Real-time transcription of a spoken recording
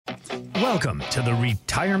Welcome to the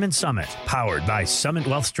Retirement Summit, powered by Summit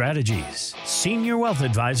Wealth Strategies. Senior wealth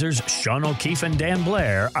advisors Sean O'Keefe and Dan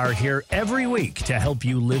Blair are here every week to help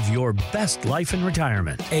you live your best life in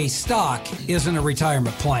retirement. A stock isn't a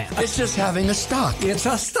retirement plan. It's just having a stock. It's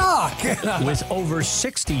a stock. With over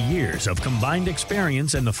 60 years of combined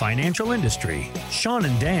experience in the financial industry, Sean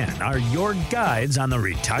and Dan are your guides on the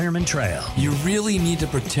retirement trail. You really need to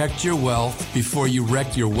protect your wealth before you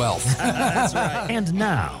wreck your wealth. That's right. And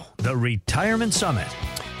now, the Retirement Summit.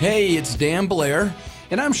 Hey, it's Dan Blair.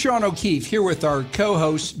 And I'm Sean O'Keefe, here with our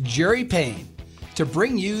co-host Jerry Payne, to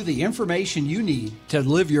bring you the information you need to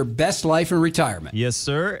live your best life in retirement. Yes,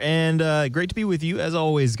 sir. And great to be with you, as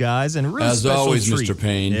always, guys. And a really As special always, treat. Mr.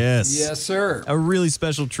 Payne. Yes. Yes, sir. A really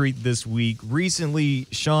special treat this week. Recently,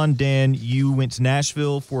 Sean, Dan, you went to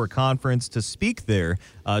Nashville for a conference to speak there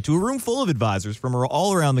to a room full of advisors from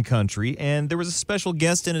all around the country. And there was a special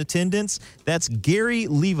guest in attendance. That's Gary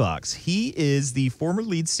Levox. He is the former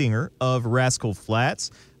lead singer of Rascal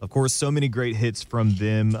Flatts. Of course, so many great hits from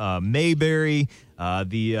them. Mayberry,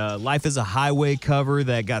 the Life is a Highway cover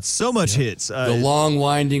that got so much hits. The long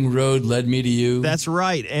winding road led me to you. That's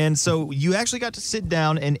right. And so you actually got to sit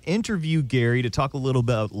down and interview Gary to talk a little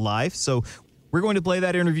about life. So we're going to play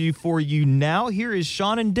that interview for you now. Here is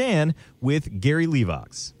Sean and Dan with Gary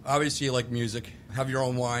Levox. Obviously, you like music, have your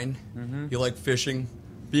own wine, you like fishing,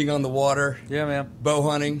 being on the water, Yeah, man. bow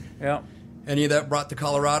hunting. Yeah. Any of that brought to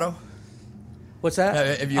Colorado? What's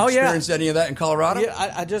that? Have you experienced any of that in Colorado?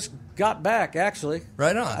 Yeah, I just got back, actually.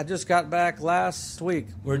 Right on. I just got back last week.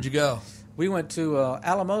 Where'd you go? We went to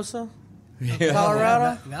Alamosa, Yeah.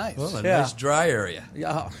 Colorado. Nice. Well, a Yeah. nice dry area.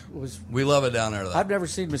 Yeah, it was. We love it down there, though. I've never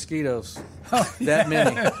seen mosquitoes that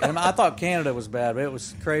many. And I thought Canada was bad, but it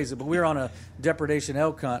was crazy. But we were on a depredation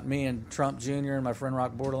elk hunt, me and Trump Jr. and my friend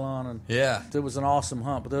Rock Bordelon, and Yeah. it was an awesome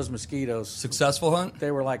hunt. But those mosquitoes, Successful hunt? they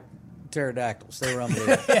were like pterodactyls. They were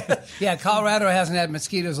unbelievable. Yeah, Colorado hasn't had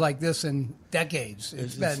mosquitoes like this in decades.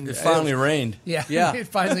 It's been It finally rained. yeah, Yeah. it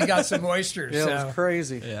finally got some moisture. Yeah, so it was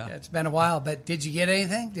crazy. Yeah. It's been a while, but did you get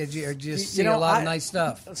anything? Did you or just You see know, a lot I- of nice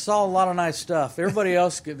stuff? I saw a lot of nice stuff. Everybody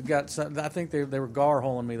else got some. I think they were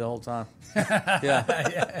gar-holing me the whole time.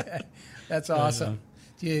 Yeah. That's awesome.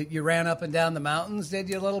 You ran up and down the mountains, did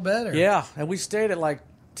you, a little bit? Or? Yeah, and we stayed at like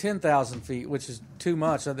 10,000 feet, which is too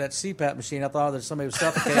much. So that CPAP machine, I thought that somebody was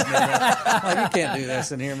suffocating me. Like, you can't do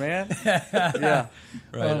this in here, man. Yeah. Right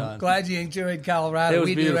Well, on. glad you enjoyed Colorado. It was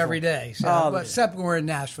We do beautiful. every day, so, Oh, but except when we're in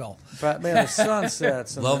Nashville. But, man, the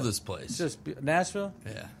sunsets. And Love the- this place. It's just Nashville?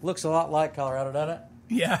 Yeah. Looks a lot like Colorado, doesn't it?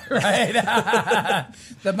 Yeah, right.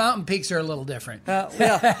 The mountain peaks are a little different. Yeah.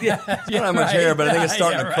 I don't have much hair, but I think it's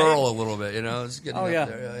starting Yeah, to right. curl a little bit, you know? It's getting Oh, up yeah.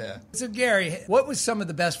 there. Yeah. So, Gary, what was some of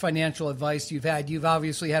the best financial advice you've had? You've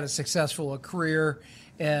obviously had a successful career,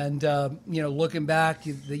 and looking back,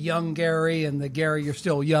 the young Gary and the Gary, you're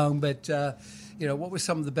still young, but what was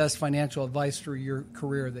some of the best financial advice through your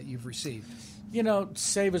career that you've received?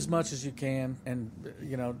 Save as much as you can and,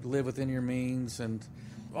 live within your means. And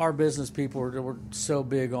our business people were so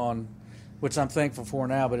big on, which I'm thankful for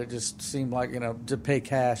now, but it just seemed like, to pay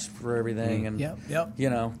cash for everything. And, Yep.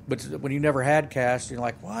 But when you never had cash, you're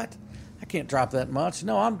like, what? I can't drop that much.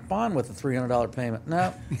 No, I'm fine with a $300 payment.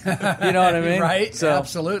 No. You know what I mean? Right, So,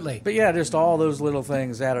 absolutely. But yeah, just all those little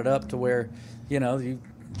things added up to where, you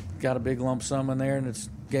got a big lump sum in there and it's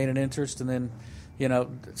gaining interest, and then,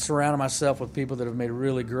 surrounding myself with people that have made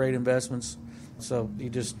really great investments. So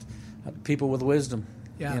people with wisdom.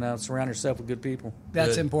 Yeah. Surround yourself with good people. That's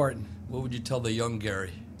Good. important. What would you tell the young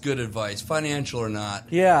Gary? Good advice, financial or not.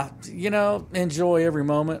 Yeah, enjoy every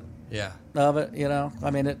moment Yeah. of it.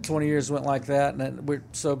 I mean, 20 years went like that, and we're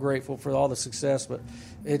so grateful for all the success, but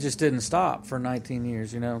it just didn't stop for 19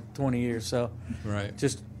 years, 20 years. So Right.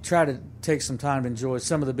 just try to take some time to enjoy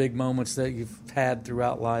some of the big moments that you've had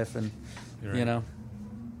throughout life, and, You're right.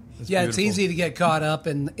 That's Yeah, it's beautiful. easy to get caught up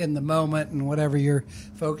in the moment and whatever you're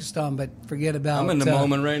focused on, but forget about. I'm in the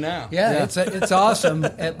moment right now. Yeah, it's awesome,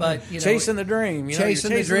 but chasing the dream. You're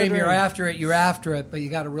chasing the dream. You're after it. You're after it, but you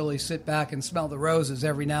got to really sit back and smell the roses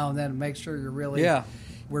every now and then and make sure you're really. Yeah.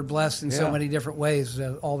 We're blessed in so Yeah. many different ways.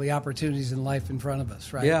 All the opportunities in life in front of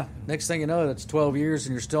us, right? Yeah. Next thing you know, that's 12 years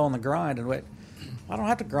and you're still on the grind. And wait, I don't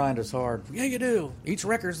have to grind as hard. Yeah, you do. Each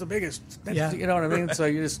record's the biggest. Yeah. You know what I mean? So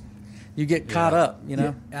you get caught up,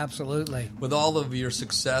 Absolutely. With all of your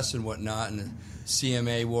success and whatnot, and the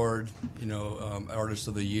CMA award, Artist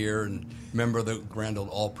of the Year, and member of the Grand Ole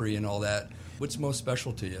Opry and all that, what's most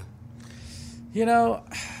special to you?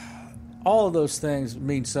 All of those things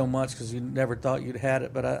mean so much because you never thought you'd had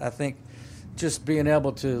it. But I think just being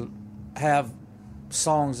able to have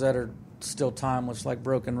songs that are still timeless, like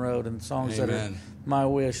Broken Road, and songs that are Amen. My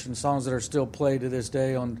Wish, and songs that are still played to this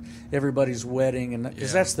day on everybody's wedding, and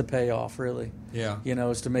because that's the payoff, really. Yeah.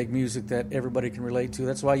 Is to make music that everybody can relate to.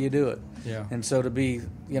 That's why you do it. Yeah. And so to be,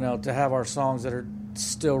 to have our songs that are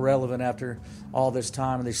still relevant after all this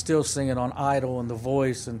time, and they still sing it on Idol and The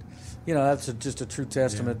Voice, and that's just a true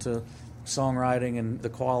testament to songwriting and the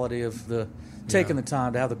quality of taking the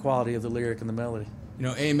time to have the quality of the lyric and the melody.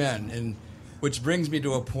 Amen. And which brings me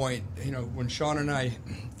to a point, when Sean and I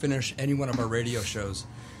finish any one of our radio shows,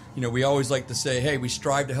 we always like to say, hey, we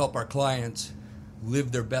strive to help our clients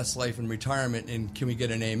live their best life in retirement, and can we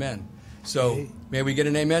get an amen? So may we get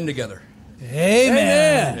an amen together?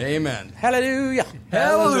 Amen. Amen. Hallelujah.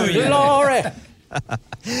 Hallelujah. Glory.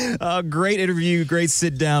 Great interview, great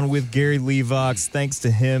sit down with Gary Levox. Thanks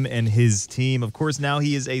to him and his team. Of course, now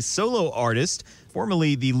he is a solo artist,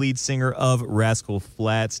 formerly the lead singer of Rascal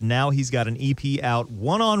Flatts. Now he's got an EP out,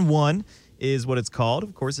 One on One is what it's called.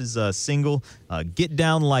 Of course, his single, Get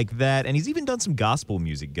Down Like That. And he's even done some gospel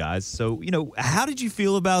music, guys. So, how did you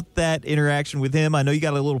feel about that interaction with him? I know you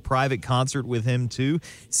got a little private concert with him, too.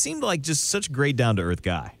 Seemed like just such a great down-to-earth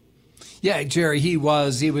guy. Yeah, Jerry, he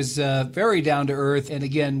was very down to earth. And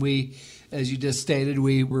again, we, as you just stated,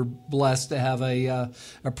 we were blessed to have a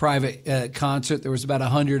private concert. There was about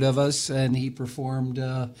 100 of us, and he performed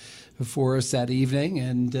for us that evening.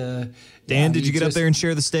 And Dan, did you get up there and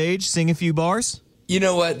share the stage, sing a few bars? You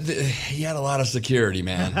know what? He had a lot of security,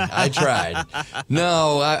 man. I tried.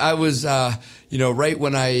 No, I was, right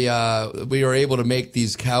when we were able to make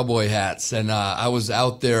these cowboy hats, and I was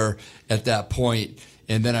out there at that point.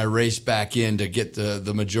 And then I raced back in to get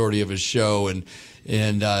the majority of his show. And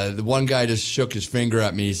the one guy just shook his finger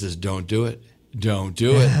at me. He says, don't do it. Don't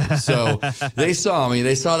do it. So they saw me.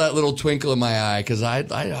 They saw that little twinkle in my eye, because I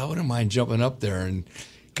wouldn't mind jumping up there and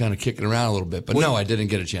kind of kicking around a little bit. But no, I didn't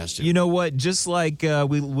get a chance to. You know what? Just like we'll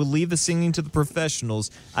leave the singing to the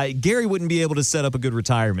professionals, Gary wouldn't be able to set up a good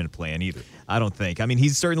retirement plan either, I don't think. I mean,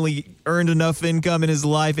 he's certainly earned enough income in his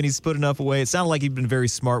life, and he's put enough away. It sounded like he'd been very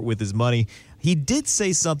smart with his money. He did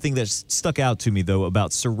say something that stuck out to me, though,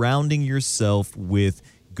 about surrounding yourself with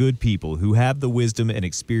good people who have the wisdom and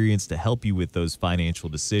experience to help you with those financial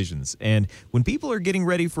decisions. And when people are getting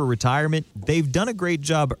ready for retirement, they've done a great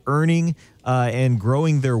job earning and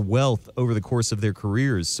growing their wealth over the course of their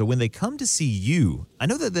careers. So when they come to see you, I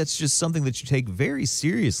know that that's just something that you take very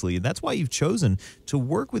seriously, and that's why you've chosen to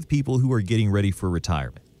work with people who are getting ready for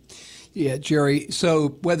retirement. Yeah, Jerry.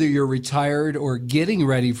 So whether you're retired or getting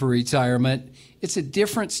ready for retirement, it's a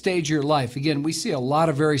different stage of your life. Again, we see a lot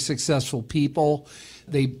of very successful people.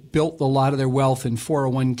 They built a lot of their wealth in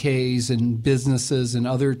 401ks and businesses and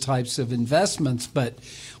other types of investments. But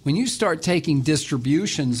when you start taking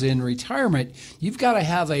distributions in retirement, you've got to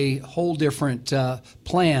have a whole different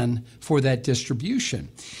plan for that distribution.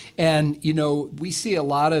 And, we see a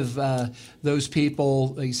lot of those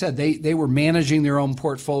people, like you said, they were managing their own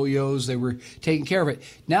portfolios. They were taking care of it.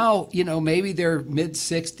 Now, maybe they're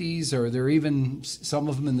mid-60s, or they're even some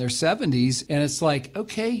of them in their 70s. And it's like,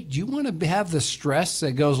 okay, do you want to have the stress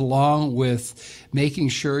that goes along with making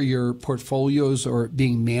sure your portfolios are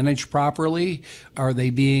being managed properly? Are they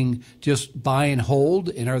being just buy and hold?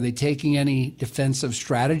 And are they taking any defensive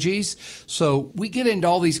strategies? So we get into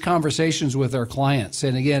all these conversations with our clients.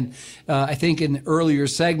 And again, I think in the earlier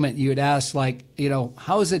segment, you had asked,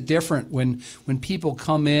 how is it different when people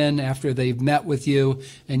come in after they've met with you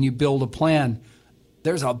and you build a plan?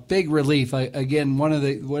 There's a big relief. Again, one of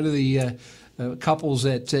the couples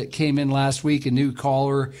that came in last week, a new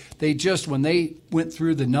caller, when they went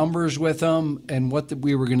through the numbers with them and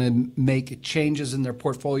we were going to make changes in their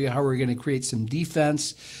portfolio, how we were going to create some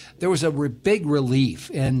defense, there was a big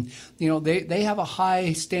relief. And, they have a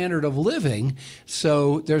high standard of living,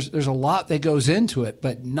 so there's a lot that goes into it,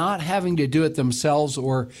 but not having to do it themselves,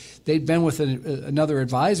 or they'd been with another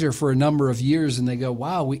advisor for a number of years and they go,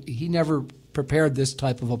 wow, he never prepared this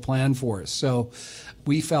type of a plan for us. So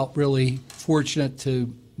we felt really fortunate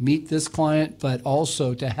to meet this client, but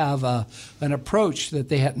also to have an approach that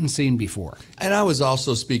they hadn't seen before. And I was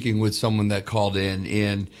also speaking with someone that called in,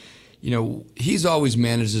 and he's always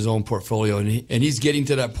managed his own portfolio, and he's getting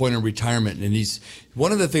to that point in retirement. And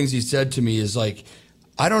one of the things he said to me is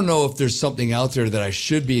I don't know if there's something out there that I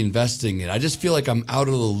should be investing in. I just feel like I'm out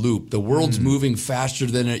of the loop. The world's moving faster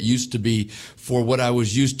than it used to be for what I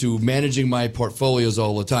was used to, managing my portfolios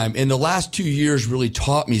all the time. And the last 2 years really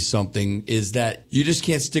taught me something, is that you just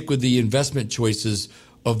can't stick with the investment choices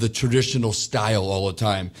of the traditional style all the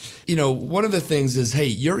time. One of the things is, hey,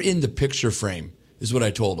 you're in the picture frame, is what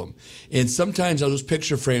I told him. And sometimes those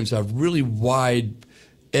picture frames have really wide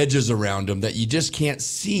edges around them that you just can't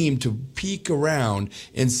seem to peek around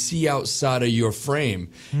and see outside of your frame.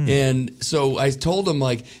 And so I told him,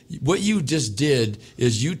 like, what you just did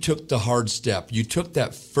is you took the hard step. You took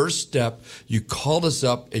that first step, you called us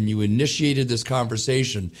up, and you initiated this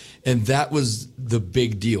conversation. And that was the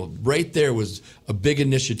big deal. Right there was a big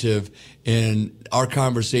initiative, and our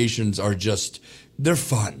conversations are just, they're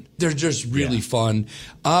fun. They're just really fun.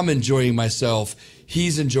 I'm enjoying myself.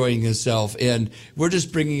 He's enjoying himself, and we're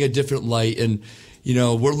just bringing a different light. And, you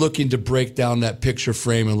know, we're looking to break down that picture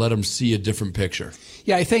frame and let him see a different picture.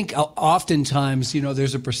 Yeah, I think oftentimes, you know,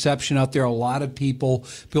 there's a perception out there. A lot of people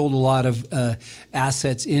build a lot of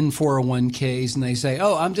assets in 401ks, and they say,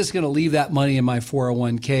 oh, I'm just going to leave that money in my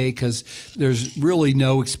 401k because there's really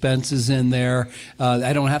no expenses in there.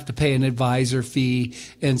 I don't have to pay an advisor fee.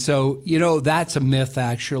 And so, you know, that's a myth,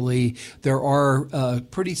 actually. There are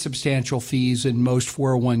pretty substantial fees in most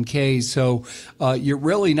 401ks. So you're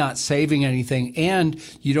really not saving anything, and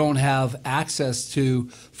you don't have access to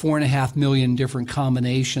 4.5 million different combinations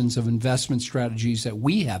of investment strategies that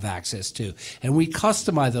we have access to. And we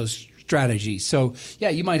customize those strategies. So, yeah,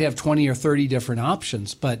 you might have 20 or 30 different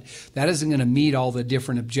options, but that isn't going to meet all the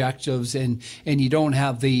different objectives. And you don't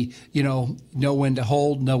have the, you know when to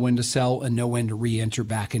hold, know when to sell, and know when to re-enter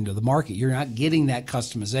back into the market. You're not getting that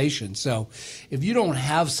customization. So if you don't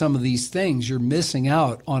have some of these things, you're missing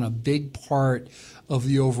out on a big part of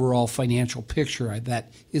the overall financial picture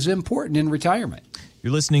that is important in retirement.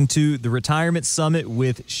 You're listening to the Retirement Summit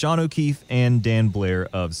with Sean O'Keefe and Dan Blair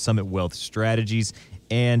of Summit Wealth Strategies.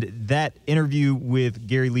 And that interview with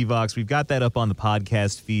Gary Levox, we've got that up on the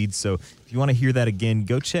podcast feed. So if you want to hear that again,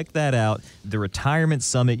 go check that out. The Retirement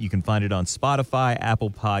Summit, you can find it on Spotify, Apple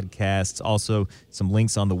Podcasts, also some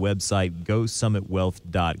links on the website,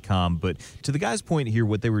 GoSummitWealth.com. But to the guy's point here,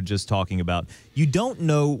 what they were just talking about, you don't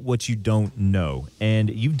know what you don't know. And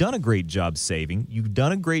you've done a great job saving. You've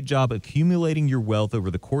done a great job accumulating your wealth over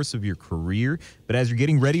the course of your career. But as you're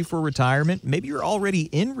getting ready for retirement, maybe you're already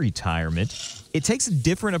in retirement, it takes a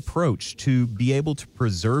different approach to be able to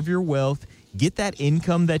preserve your wealth, get that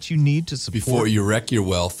income that you need to support. Before you wreck your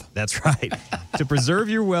wealth. That's right. To preserve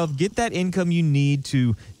your wealth, get that income you need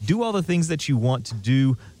to do all the things that you want to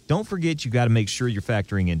do. Don't forget, you got to make sure you're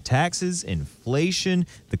factoring in taxes, inflation,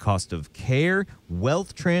 the cost of care,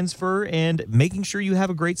 wealth transfer, and making sure you have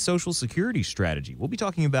a great Social Security strategy. We'll be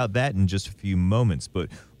talking about that in just a few moments. But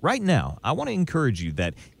right now, I want to encourage you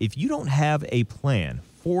that if you don't have a plan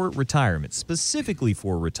for retirement, specifically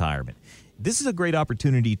for retirement, this is a great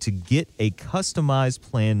opportunity to get a customized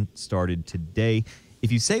plan started today.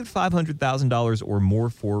 If you saved $500,000 or more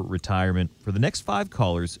for retirement, for the next 5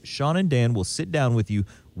 callers, Sean and Dan will sit down with you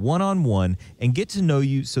one-on-one and get to know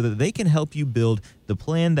you so that they can help you build the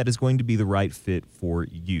plan that is going to be the right fit for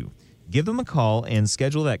you. Give them a call and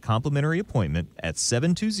schedule that complimentary appointment at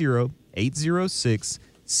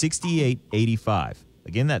 720-806-6885.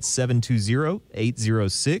 Again, that's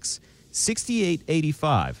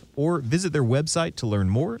 720-806-6885. Or visit their website to learn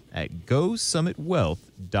more at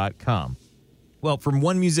GoSummitWealth.com. Well, from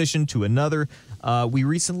one musician to another, we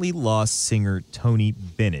recently lost singer Tony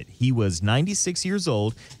Bennett. He was 96 years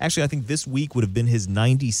old. Actually, I think this week would have been his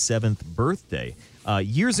 97th birthday.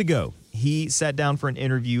 Years ago, he sat down for an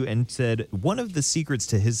interview and said one of the secrets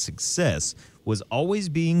to his success was always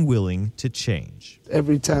being willing to change.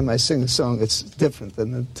 Every time I sing a song, it's different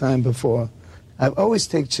than the time before. I always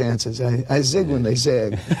take chances. I zig when they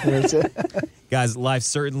zag. Guys, life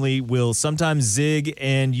certainly will sometimes zig,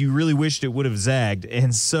 and you really wished it would have zagged.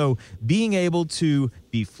 And so being able to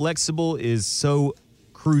be flexible is so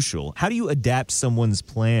crucial. How do you adapt someone's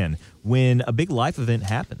plan when a big life event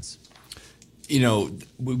happens? You know,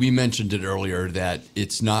 we mentioned it earlier that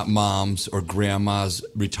it's not mom's or grandma's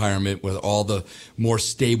retirement with all the more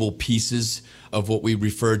stable pieces of what we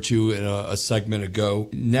referred to in a segment ago.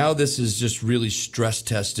 Now this is just really stress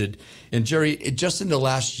tested. And Jerry, just in the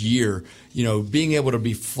last year, you know, being able to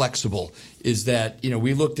be flexible is that, you know,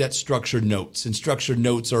 we looked at structured notes, and structured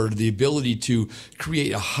notes are the ability to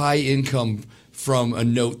create a high income from a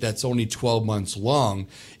note that's only 12 months long.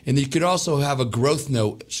 And you could also have a growth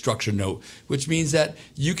note, structured note, which means that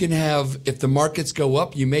you can have, if the markets go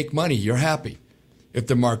up, you make money, you're happy. If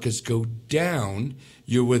the markets go down,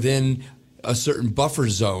 you're within a certain buffer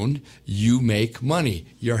zone, you make money,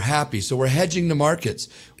 you're happy. So we're hedging the markets.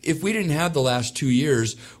 If we didn't have the last 2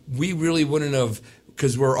 years, we really wouldn't have,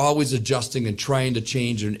 because we're always adjusting and trying to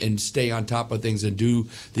change and stay on top of things and do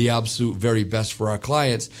the absolute very best for our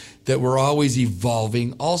clients, that we're always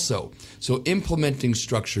evolving also. So implementing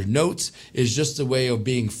structured notes is just a way of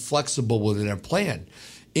being flexible within a plan.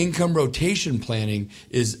 income rotation planning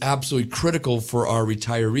is absolutely critical for our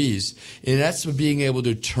retirees. And that's being able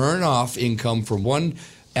to turn off income from one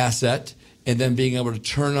asset and then being able to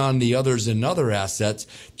turn on the others in other assets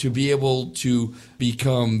to be able to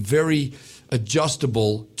become very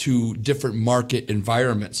adjustable to different market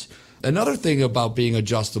environments. Another thing about being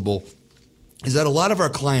adjustable is that a lot of our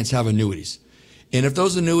clients have annuities. And if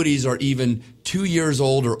those annuities are even 2 years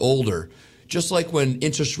old or older, just like when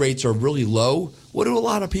interest rates are really low, what do a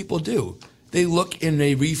lot of people do? They look and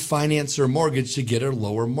they refinance their mortgage to get a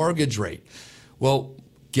lower mortgage rate. Well,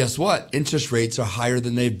 guess what? Interest rates are higher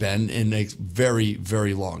than they've been in a very,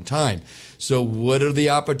 very long time. So what are the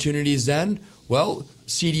opportunities then? Well,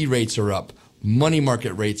 CD rates are up. Money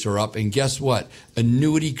market rates are up. And guess what?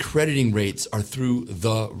 Annuity crediting rates are through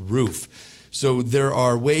the roof. So there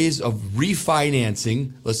are ways of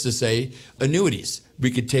refinancing, let's just say, annuities.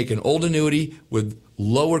 We could take an old annuity with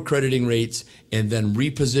lower crediting rates and then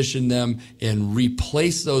reposition them and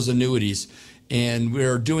replace those annuities. And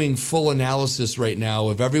we're doing full analysis right now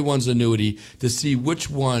of everyone's annuity to see which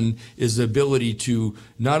one is the ability to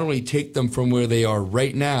not only take them from where they are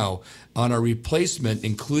right now on a replacement,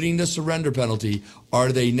 including the surrender penalty.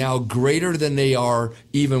 Are they now greater than they are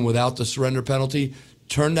even without the surrender penalty?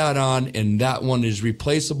 Turn that on, and that one is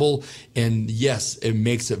replaceable. And yes, it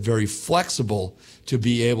makes it very flexible to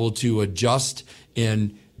be able to adjust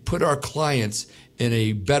and put our clients in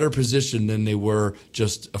a better position than they were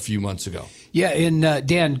just a few months ago. Yeah, and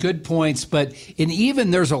Dan, good points. But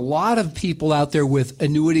even there's a lot of people out there with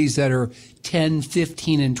annuities that are 10,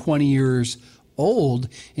 15, and 20 years old.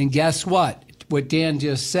 And guess what? What Dan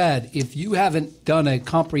just said, if you haven't done a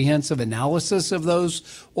comprehensive analysis of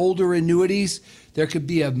those older annuities, there could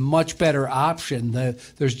be a much better option.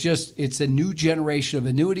 It's a new generation of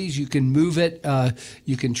annuities. You can move it.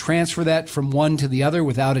 You can transfer that from one to the other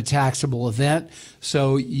without a taxable event.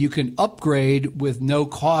 So you can upgrade with no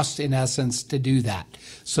cost, in essence, to do that.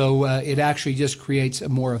 So it actually just creates a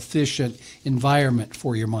more efficient environment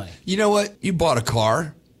for your money. You know what? You bought a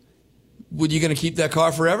car. Were you going to keep that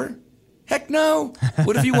car forever? Heck no.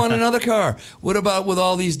 What if you want another car? What about with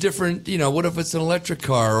all these different, what if it's an electric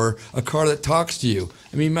car or a car that talks to you?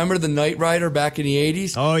 I mean, remember the Knight Rider back in the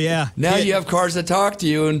 80s? Oh, yeah. Now you have cars that talk to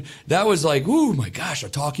you, and that was like, ooh, my gosh, a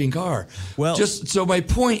talking car. Well, so my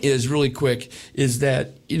point is really quick is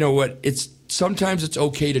that, sometimes it's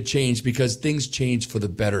okay to change because things change for the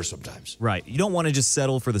better sometimes. Right. You don't want to just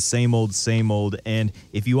settle for the same old. And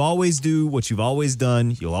if you always do what you've always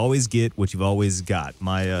done, you'll always get what you've always got.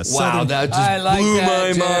 That just blew my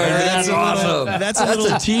mind. That's awesome. That's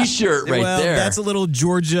a T-shirt right there. That's a little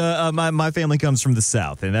Georgia. My family comes from the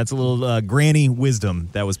South, and that's a little granny wisdom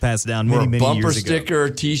that was passed down many years ago. Bumper sticker,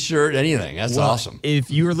 T-shirt, anything. That's awesome.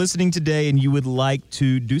 If you are listening today and you would like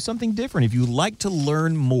to do something different, if you would like to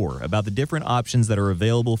learn more about the different options that are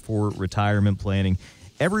available for retirement planning,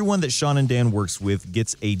 everyone that Sean and Dan works with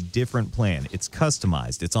gets a different plan. It's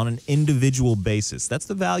customized. It's on an individual basis. That's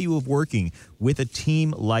the value of working with a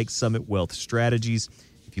team like Summit Wealth Strategies.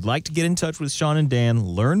 If you'd like to get in touch with Sean and Dan,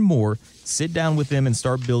 learn more, sit down with them and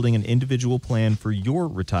start building an individual plan for your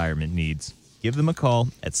retirement needs, give them a call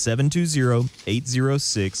at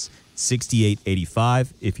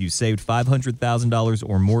 720-806-6885. If you saved $500,000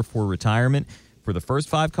 or more for retirement, for the first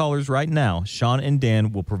 5 callers right now, Sean and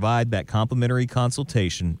Dan will provide that complimentary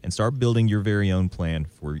consultation and start building your very own plan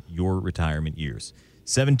for your retirement years.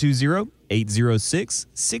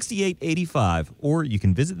 720-806-6885, or you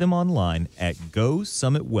can visit them online at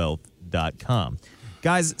GoSummitWealth.com.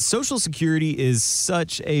 Guys, Social Security is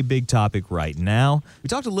such a big topic right now. We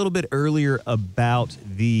talked a little bit earlier about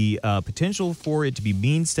the potential for it to be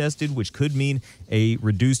means tested, which could mean a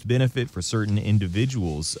reduced benefit for certain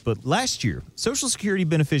individuals. But last year, Social Security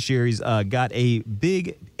beneficiaries got a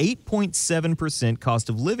big 8.7% cost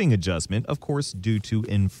of living adjustment, of course, due to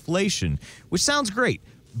inflation, which sounds great.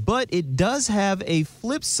 But it does have a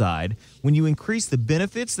flip side. When you increase the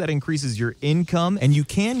benefits, that increases your income, and you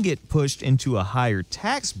can get pushed into a higher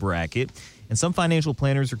tax bracket. And some financial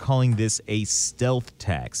planners are calling this a stealth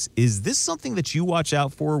tax. Is this something that you watch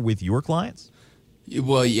out for with your clients?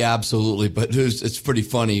 Well, yeah, absolutely. But it's pretty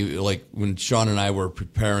funny. Like when Sean and I were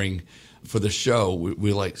preparing for the show,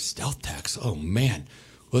 we like, stealth tax? Oh, man.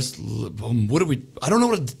 What do we? I don't know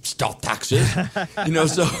what a stealth tax is. So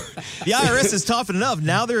the IRS is tough enough.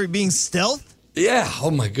 Now they're being stealth. Yeah.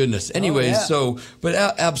 Oh my goodness. Anyways, but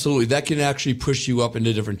absolutely, that can actually push you up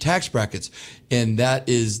into different tax brackets, and that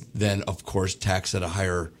is then, of course, taxed at a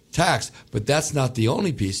higher tax. But that's not the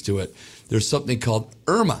only piece to it. There's something called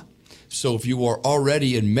IRMAA. So if you are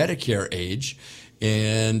already in Medicare age,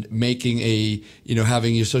 and making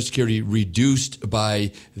having your Social Security reduced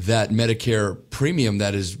by that Medicare premium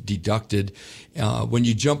that is deducted. When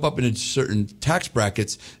you jump up into certain tax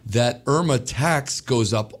brackets, that IRMA tax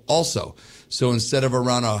goes up also. So instead of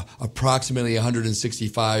around approximately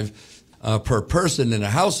 $165 per person in a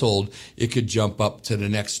household, it could jump up to the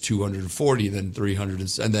next 240, then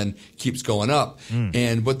 300, and then keeps going up.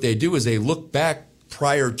 And what they do is they look back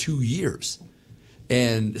prior 2 years.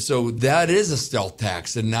 And so that is a stealth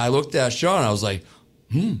tax. And I looked at Sean, I was like,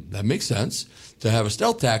 that makes sense to have a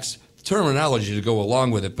stealth tax terminology to go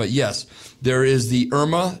along with it. But yes, there is the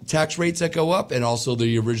IRMA tax rates that go up, and also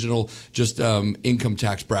the original just income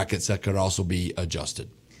tax brackets that could also be adjusted.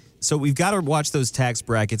 So we've got to watch those tax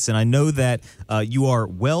brackets, and I know that you are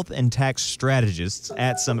wealth and tax strategists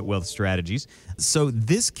at Summit Wealth Strategies. So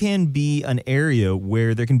this can be an area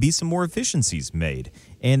where there can be some more efficiencies made,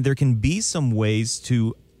 and there can be some ways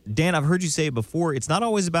to, Dan, I've heard you say it before, it's not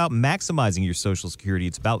always about maximizing your Social Security.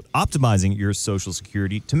 It's about optimizing your Social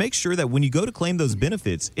Security to make sure that when you go to claim those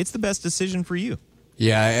benefits, it's the best decision for you.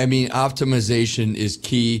 Yeah, I mean, optimization is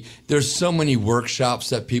key. There's so many workshops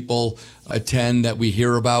that people attend that we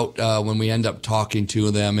hear about when we end up talking to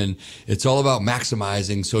them, and it's all about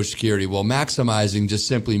maximizing Social Security. Well, maximizing just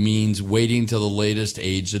simply means waiting till the latest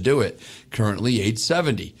age to do it, currently age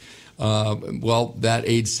 70. Well, that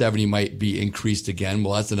age 70 might be increased again.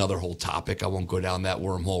 Well, that's another whole topic. I won't go down that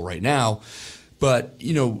wormhole right now. But,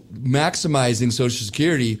 maximizing Social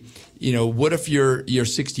Security, what if you're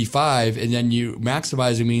 65 and then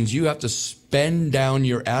maximizing means you have to spend down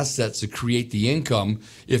your assets to create the income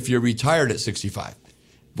if you're retired at 65.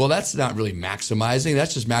 Well, that's not really maximizing.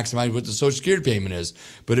 That's just maximizing what the Social Security payment is.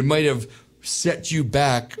 But it might have set you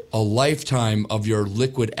back a lifetime of your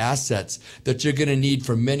liquid assets that you're going to need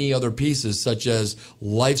for many other pieces, such as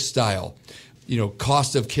lifestyle,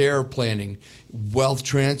 cost of care planning, wealth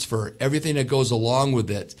transfer, everything that goes along with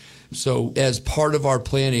it. So as part of our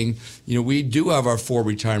planning, we do have our 4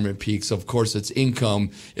 retirement peaks. Of course, it's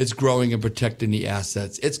income, it's growing and protecting the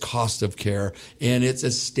assets, it's cost of care, and it's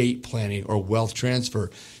estate planning or wealth transfer.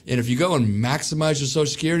 And if you go and maximize your Social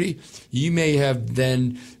Security, you may have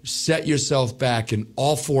then set yourself back in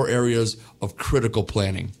all 4 areas of critical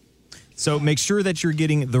planning. So make sure that you're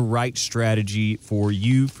getting the right strategy for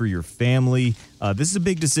you, for your family. This is a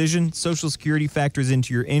big decision. Social Security factors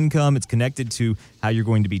into your income. It's connected to how you're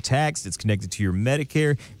going to be taxed. It's connected to your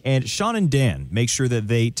Medicare. And Sean and Dan make sure that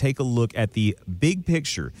they take a look at the big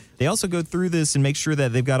picture. They also go through this and make sure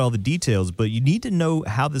that they've got all the details, but you need to know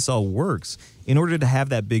how this all works in order to have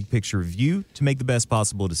that big picture view to make the best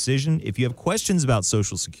possible decision. If you have questions about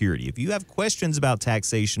Social Security, if you have questions about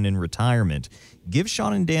taxation and retirement, give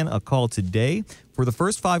Sean and Dan a call today. For the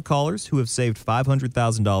first 5 callers who have saved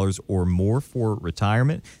 $500,000 or more for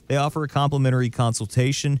retirement, they offer a complimentary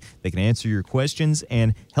consultation. They can answer your questions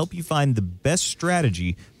and help you find the best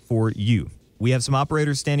strategy for you. We have some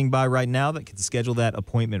operators standing by right now that can schedule that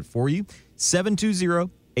appointment for you.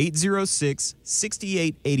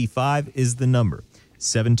 720-806-6885 is the number.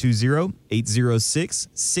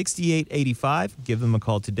 720-806-6885. Give them a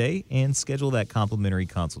call today and schedule that complimentary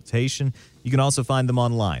consultation. You can also find them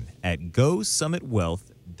online at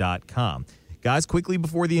GoSummitWealth.com. Guys, quickly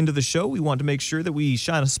before the end of the show, we want to make sure that we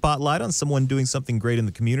shine a spotlight on someone doing something great in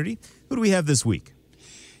the community. Who do we have this week?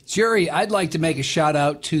 Jerry, I'd like to make a shout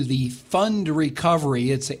out to the Fund Recovery.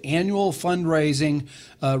 It's an annual fundraising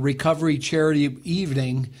recovery charity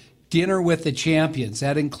evening, Dinner with the Champions.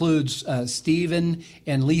 That includes Stephen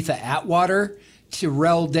and Letha Atwater,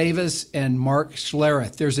 Terrell Davis, and Mark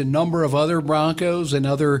Schlereth. There's a number of other Broncos and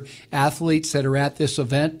other athletes that are at this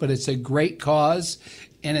event, but it's a great cause,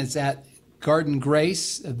 and it's at Garden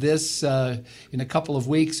Grace this in a couple of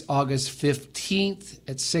weeks, August 15th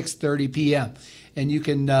at 6:30 p.m. And you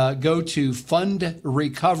can go to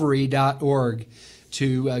fundrecovery.org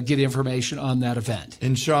to get information on that event.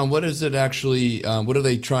 And Sean, what is it actually, what are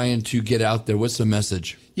they trying to get out there? What's the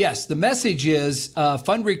message? Yes, the message is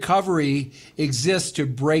Fund Recovery exists to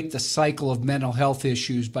break the cycle of mental health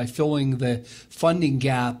issues by filling the funding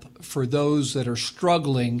gap for those that are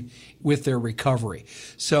struggling with their recovery.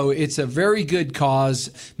 So it's a very good cause.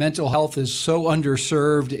 Mental health is so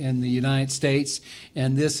underserved in the United States,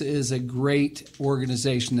 and this is a great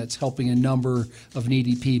organization that's helping a number of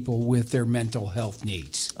needy people with their mental health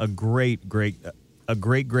needs. A great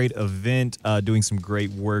event, doing some great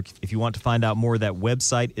work. If you want to find out more, that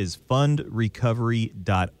website is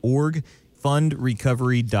fundrecovery.org.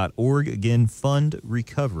 Fundrecovery.org. Again,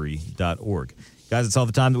 fundrecovery.org. Guys, that's all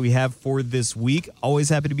the time that we have for this week. Always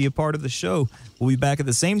happy to be a part of the show. We'll be back at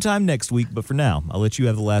the same time next week, but for now, I'll let you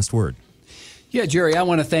have the last word. Yeah, Jerry, I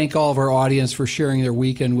want to thank all of our audience for sharing their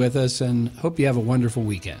weekend with us, and hope you have a wonderful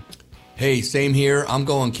weekend. Hey, same here. I'm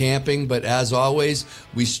going camping, but as always,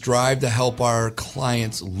 we strive to help our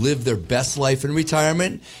clients live their best life in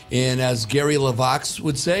retirement. And as Gary LeVox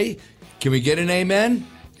would say, can we get an amen?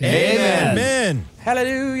 Amen. Amen.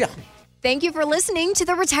 Hallelujah. Thank you for listening to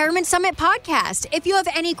the Retirement Summit podcast. If you have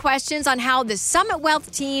any questions on how the Summit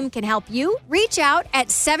Wealth team can help you, reach out at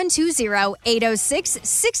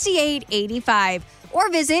 720-806-6885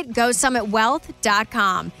 or visit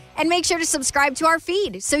GoSummitWealth.com. And make sure to subscribe to our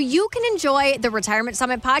feed so you can enjoy the Retirement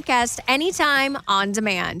Summit podcast anytime on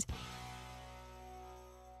demand.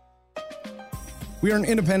 We are an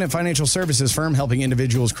independent financial services firm helping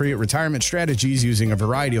individuals create retirement strategies using a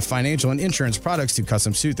variety of financial and insurance products to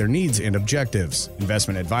custom suit their needs and objectives.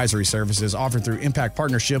 Investment advisory services offered through Impact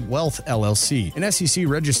Partnership Wealth, LLC, an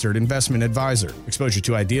SEC-registered investment advisor. Exposure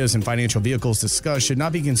to ideas and financial vehicles discussed should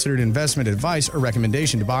not be considered investment advice or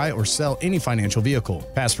recommendation to buy or sell any financial vehicle.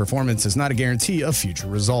 Past performance is not a guarantee of future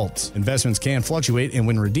results. Investments can fluctuate and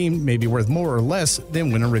when redeemed may be worth more or less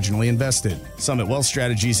than when originally invested. Summit Wealth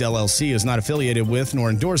Strategies, LLC is not affiliated with nor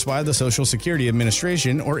endorsed by the Social Security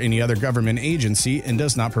Administration or any other government agency and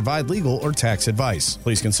does not provide legal or tax advice.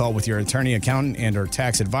 Please consult with your attorney, accountant, and or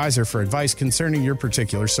tax advisor for advice concerning your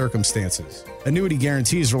particular circumstances. Annuity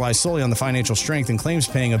guarantees rely solely on the financial strength and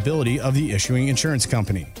claims-paying ability of the issuing insurance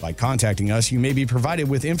company. By contacting us, you may be provided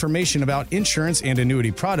with information about insurance and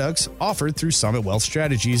annuity products offered through Summit Wealth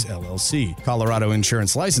Strategies, LLC. Colorado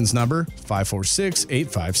Insurance License Number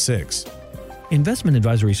 546856. Investment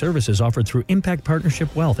advisory services offered through Impact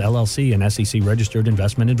Partnership Wealth, LLC, an SEC-registered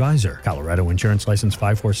investment advisor. Colorado Insurance License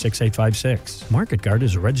 546856. MarketGuard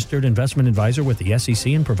is a registered investment advisor with the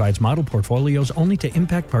SEC and provides model portfolios only to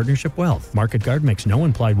Impact Partnership Wealth. MarketGuard makes no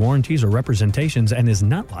implied warranties or representations and is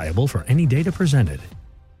not liable for any data presented.